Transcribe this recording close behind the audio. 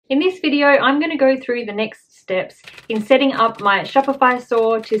In this video, I'm going to go through the next steps in setting up my Shopify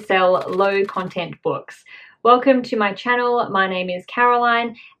store to sell low content books. Welcome to my channel. My name is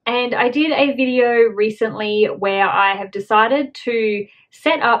Caroline, and I did a video recently where I have decided to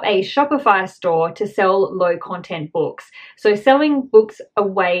set up a Shopify store to sell low content books. So selling books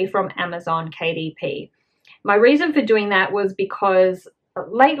away from Amazon KDP. My reason for doing that was because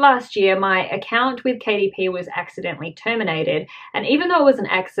late last year, my account with KDP was accidentally terminated. And even though it was an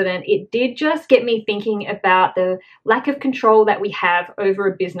accident, it did just get me thinking about the lack of control that we have over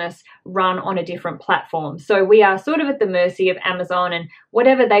a business run on a different platform. So we are sort of at the mercy of Amazon and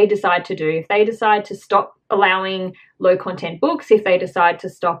whatever they decide to do. If they decide to stop allowing low content books, if they decide to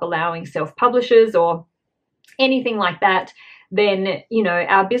stop allowing self-publishers or anything like that, then, you know,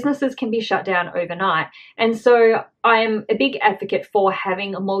 our businesses can be shut down overnight. And so I'm a big advocate for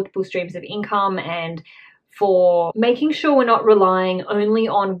having multiple streams of income and for making sure we're not relying only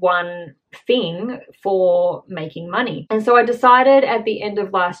on one thing for making money. And so I decided at the end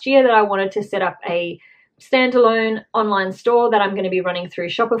of last year that I wanted to set up a standalone online store that I'm going to be running through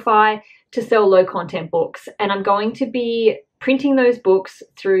Shopify to sell low content books. And I'm going to be printing those books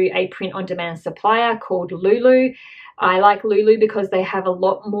through a print-on-demand supplier called Lulu. I like Lulu because they have a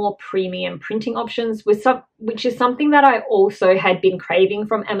lot more premium printing options, which is something that I also had been craving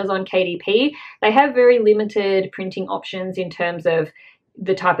from Amazon KDP. They have very limited printing options in terms of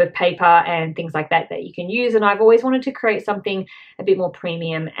the type of paper and things like that that you can use, and I've always wanted to create something a bit more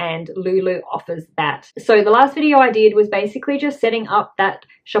premium, and Lulu offers that. So the last video I did was basically just setting up that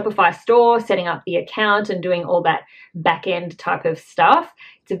Shopify store, setting up the account and doing all that back-end type of stuff.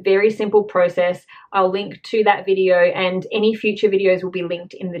 It's a very simple process. I'll link to that video, and any future videos will be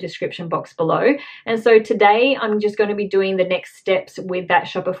linked in the description box below. And so today I'm just going to be doing the next steps with that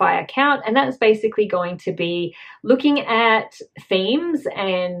Shopify account, and that's basically going to be looking at themes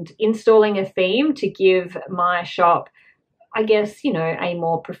and installing a theme to give my shop, I guess, you know, a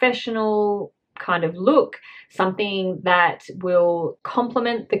more professional kind of look, something that will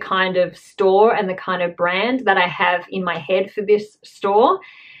complement the kind of store and the kind of brand that I have in my head for this store,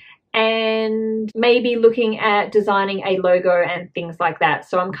 and maybe looking at designing a logo and things like that.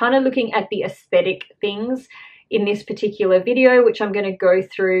 So I'm kind of looking at the aesthetic things in this particular video, which I'm going to go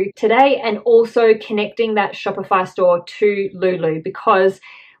through today, and also connecting that Shopify store to Lulu, because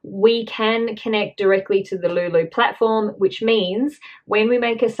we can connect directly to the Lulu platform, which means when we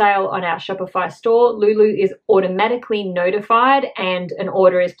make a sale on our Shopify store, Lulu is automatically notified and an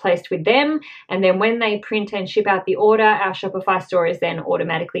order is placed with them. And then when they print and ship out the order, our Shopify store is then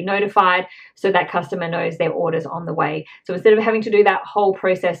automatically notified so that customer knows their order's on the way. So instead of having to do that whole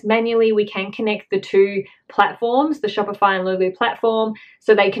process manually, we can connect the two platforms, the Shopify and Lulu platform,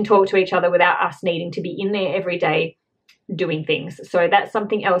 so they can talk to each other without us needing to be in there every day doing things. So that's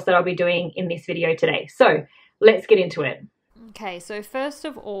something else that I'll be doing in this video today. So let's get into it. Okay, so first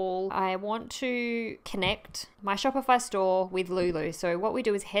of all, I want to connect my Shopify store with Lulu. So what we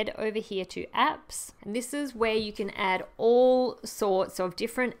do is head over here to apps, and this is where you can add all sorts of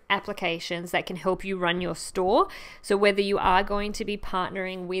different applications that can help you run your store. So whether you are going to be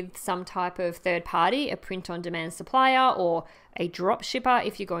partnering with some type of third party, a print-on-demand supplier, or a drop shipper,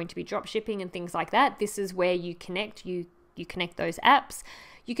 if you're going to be drop shipping and things like that, this is where you connect. You connect those apps.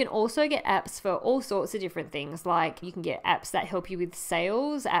 You can also get apps for all sorts of different things, like you can get apps that help you with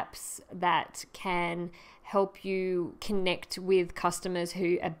sales, apps that can help you connect with customers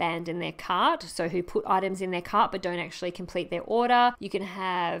who abandon their cart, so who put items in their cart but don't actually complete their order. You can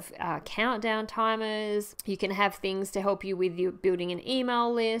have countdown timers. You can have things to help you with you building an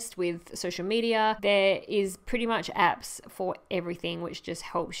email list, with social media. There is pretty much apps for everything, which just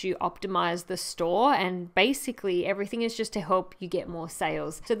helps you optimize the store, and basically everything is just to help you get more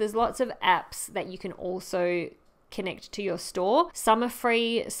sales. So there's lots of apps that you can also connect to your store. Some are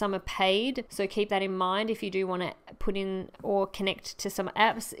free, some are paid. So keep that in mind if you do want to put in or connect to some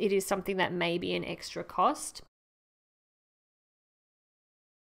apps. It is something that may be an extra cost.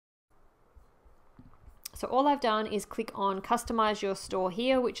 So all I've done is click on customize your store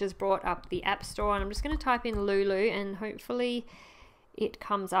here, which has brought up the app store, and I'm just going to type in Lulu and hopefully it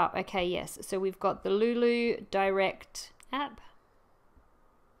comes up. Okay, yes. So we've got the Lulu Direct app.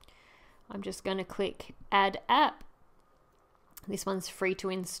 I'm just going to click add app. This one's free to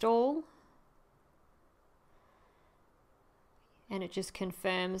install. And it just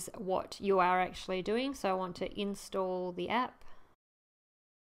confirms what you are actually doing. So I want to install the app.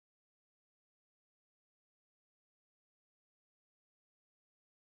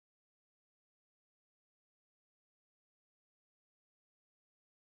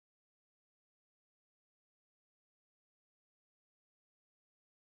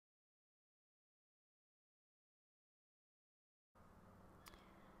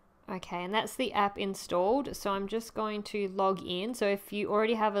 Okay, and that's the app installed. So I'm just going to log in. So if you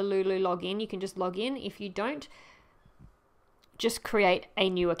already have a Lulu login, you can just log in. If you don't, just create a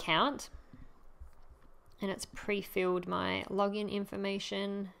new account. And it's pre-filled my login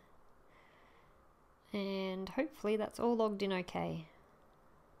information. And hopefully that's all logged in okay.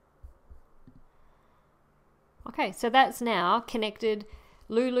 Okay, so that's now connected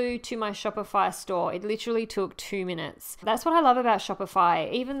Lulu to my Shopify store. It literally took 2 minutes. That's what I love about Shopify.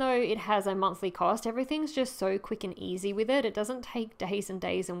 Even though it has a monthly cost, everything's just so quick and easy with it. It doesn't take days and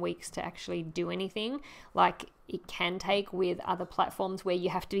days and weeks to actually do anything like it can take with other platforms where you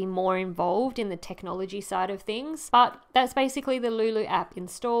have to be more involved in the technology side of things. But that's basically the Lulu app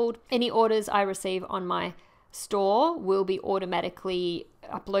installed. Any orders I receive on my store will be automatically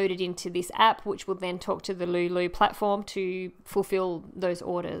uploaded into this app, which will then talk to the Lulu platform to fulfill those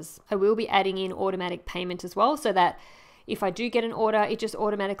orders. I will be adding in automatic payment as well, so that if I do get an order, it just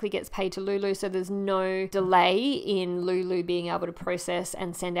automatically gets paid to Lulu, so there's no delay in Lulu being able to process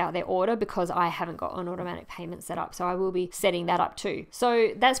and send out their order because I haven't got an automatic payment set up. So I will be setting that up too.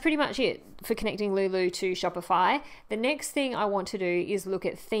 So that's pretty much it for connecting Lulu to Shopify. The next thing I want to do is look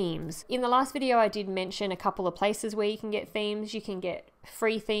at themes. In the last video, I did mention a couple of places where you can get themes. You can get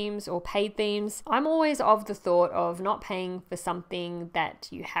free themes or paid themes. I'm always of the thought of not paying for something that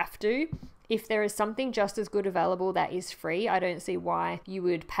you have to. If there is something just as good available that is free, I don't see why you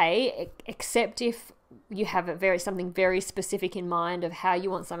would pay, except if you have something very specific in mind of how you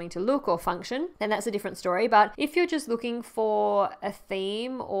want something to look or function, then that's a different story. But if you're just looking for a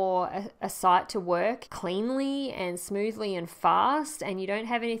theme or a site to work cleanly and smoothly and fast, and you don't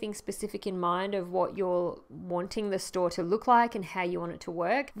have anything specific in mind of what you're wanting the store to look like and how you want it to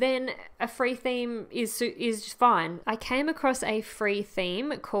work, then a free theme is fine. I came across a free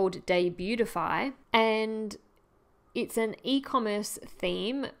theme called Reuploaded, and it's an e-commerce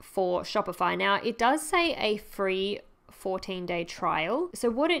theme for Shopify. Now, it does say a free 14-day trial. So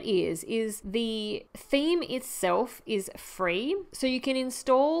what it is the theme itself is free. So you can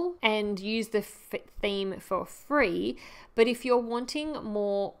install and use the theme for free. But if you're wanting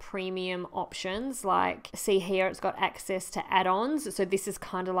more premium options, like see here, it's got access to add-ons. So this is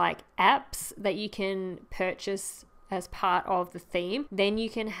kind of like apps that you can purchase as part of the theme, then you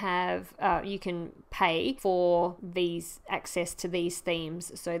can have you can pay for these access to these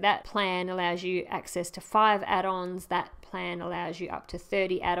themes. So that plan allows you access to 5 add-ons. That plan allows you up to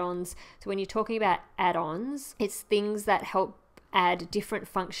 30 add-ons. So when you're talking about add-ons, it's things that help add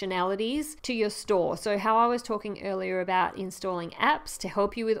different functionalities to your store. So how I was talking earlier about installing apps to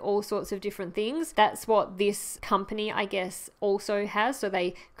help you with all sorts of different things, that's what this company, I guess, also has. So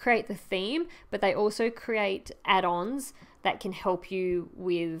they create the theme, but they also create add-ons that can help you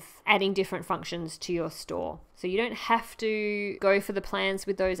with adding different functions to your store. So you don't have to go for the plans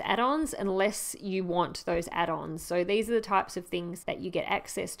with those add-ons unless you want those add-ons. So these are the types of things that you get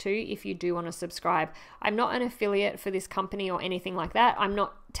access to if you do want to subscribe. I'm not an affiliate for this company or anything like that. I'm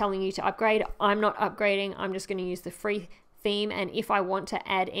not telling you to upgrade. I'm not upgrading. I'm just going to use the free theme, and if I want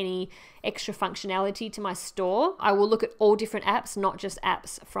to add any extra functionality to my store, I will look at all different apps, not just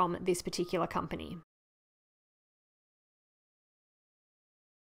apps from this particular company.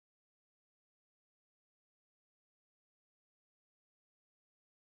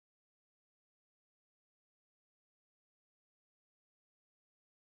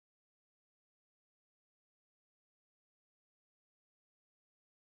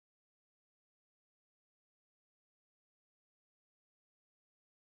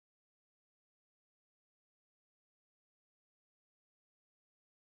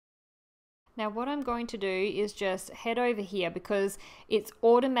 Now what I'm going to do is just head over here because it's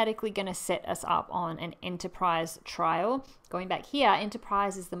automatically going to set us up on an enterprise trial. Going back here,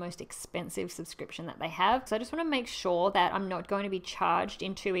 enterprise is the most expensive subscription that they have. So I just want to make sure that I'm not going to be charged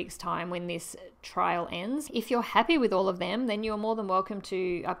in 2 weeks' time when this trial ends. If you're happy with all of them, then you're more than welcome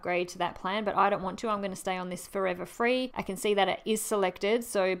to upgrade to that plan, but I don't want to. I'm going to stay on this forever free. I can see that it is selected,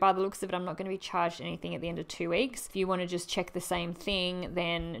 so by the looks of it, I'm not going to be charged anything at the end of 2 weeks. If you want to just check the same thing,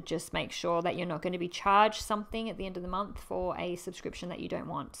 then just make sure that you're not going to be charged something at the end of the month for a subscription that you don't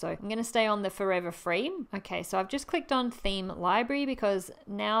want. So I'm going to stay on the forever free. Okay, so I've just clicked on theme library because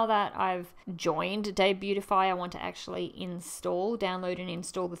now that I've joined Reuploaded, I want to actually download and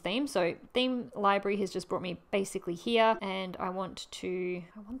install the theme. So theme library has just brought me basically here, and I want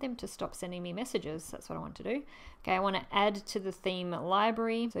them to stop sending me messages. That's what I want to do. Okay, I want to add to the theme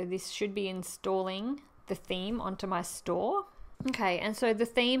library. So this should be installing the theme onto my store. Okay, and so the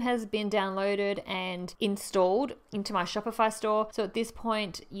theme has been downloaded and installed into my Shopify store. So at this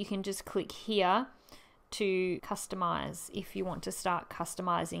point, you can just click here to customize if you want to start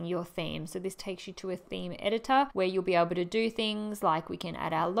customizing your theme. So this takes you to a theme editor where you'll be able to do things like we can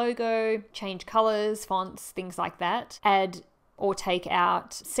add our logo, change colors, fonts, things like that, add or take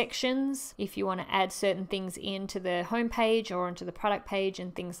out sections if you want to add certain things into the homepage or onto the product page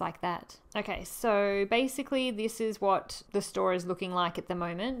and things like that. Okay, so basically this is what the store is looking like at the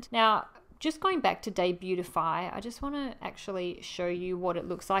moment. Now, just going back to Debutify, I just want to actually show you what it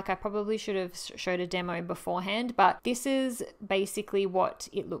looks like. I probably should have showed a demo beforehand, but this is basically what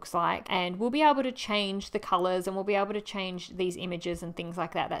it looks like. And we'll be able to change the colors and we'll be able to change these images and things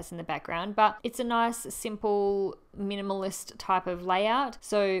like that that's in the background. But it's a nice, simple, minimalist type of layout.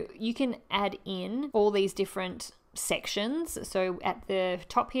 So you can add in all these different sections. So at the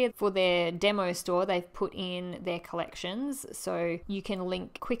top here for their demo store, they've put in their collections, so you can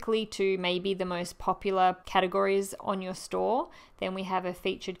link quickly to maybe the most popular categories on your store. Then we have a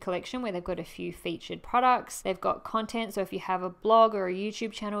featured collection where they've got a few featured products. They've got content, so if you have a blog or a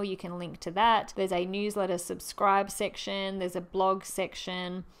YouTube channel, you can link to that. There's a newsletter subscribe section, there's a blog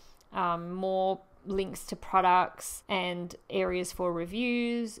section, more links to products and areas for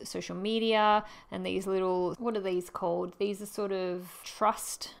reviews, social media, and these little, what are these called? These are sort of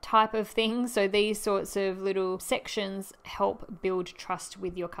trust type of things. So these sorts of little sections help build trust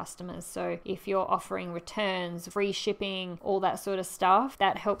with your customers. So if you're offering returns, free shipping, all that sort of stuff,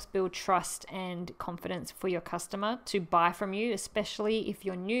 that helps build trust and confidence for your customer to buy from you, especially if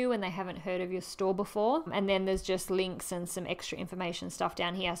you're new and they haven't heard of your store before. And then there's just links and some extra information stuff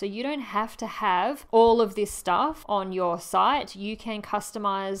down here. So you don't have to have all of this stuff on your site. You can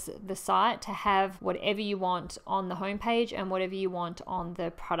customize the site to have whatever you want on the homepage and whatever you want on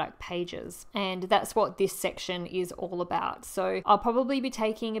the product pages. And that's what this section is all about. So I'll probably be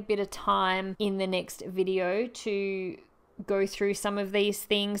taking a bit of time in the next video to go through some of these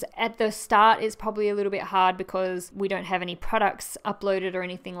things. At the start, it's probably a little bit hard because we don't have any products uploaded or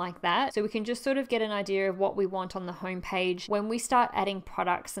anything like that. So we can just sort of get an idea of what we want on the homepage. When we start adding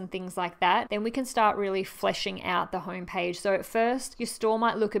products and things like that, then we can start really fleshing out the homepage. So at first, your store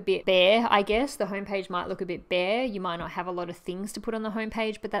might look a bit bare, I guess. The homepage might look a bit bare. You might not have a lot of things to put on the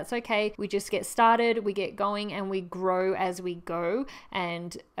homepage, but that's okay. We just get started, we get going, and we grow as we go.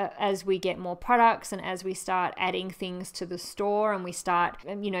 And as we get more products and as we start adding things to the store and we start,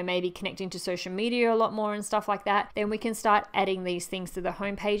 maybe connecting to social media a lot more and stuff like that, then we can start adding these things to the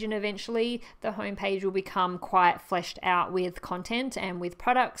homepage, and eventually the homepage will become quite fleshed out with content and with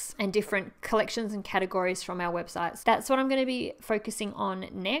products and different collections and categories from our websites. That's what I'm going to be focusing on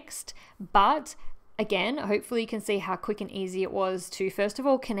next. But again, hopefully you can see how quick and easy it was to, first of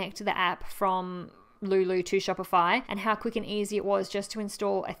all, connect the app from Lulu to Shopify, and how quick and easy it was just to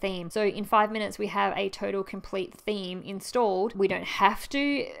install a theme. So in 5 minutes we have a total complete theme installed. We don't have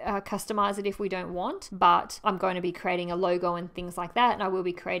to customize it if we don't want, but I'm going to be creating a logo and things like that, and I will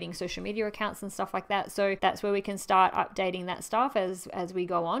be creating social media accounts and stuff like that. So that's where we can start updating that stuff as we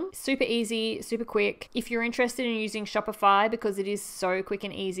go on. Super easy, super quick. If you're interested in using Shopify, because it is so quick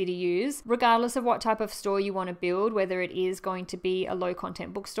and easy to use, regardless of what type of store you want to build, whether it is going to be a low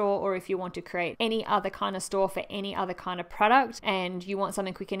content bookstore or if you want to create any other kind of store for any other kind of product and you want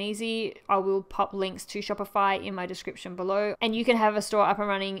something quick and easy, I will pop links to Shopify in my description below, and you can have a store up and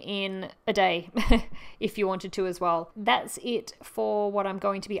running in a day if you wanted to as well. That's it for what I'm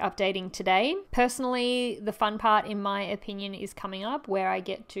going to be updating today. Personally, the fun part in my opinion is coming up, where I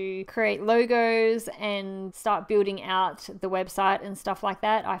get to create logos and start building out the website and stuff like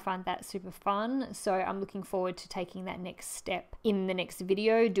that. I find that super fun, so I'm looking forward to taking that next step in the next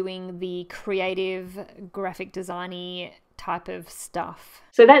video, doing the creative graphic designy type of stuff.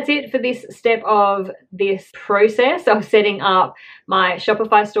 So that's it for this step of this process of setting up my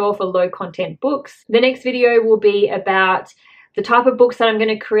Shopify store for low content books. The next video will be about the type of books that I'm going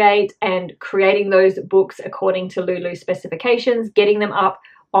to create and creating those books according to Lulu specifications, getting them up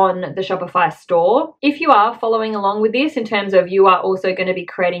on the Shopify store. If you are following along with this in terms of you are also going to be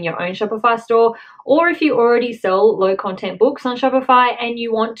creating your own Shopify store, or if you already sell low content books on Shopify and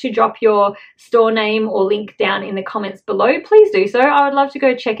you want to drop your store name or link down in the comments below, please do so. I would love to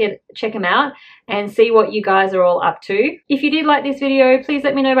go check them out and see what you guys are all up to. If you did like this video, please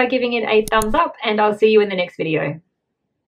let me know by giving it a thumbs up, and I'll see you in the next video.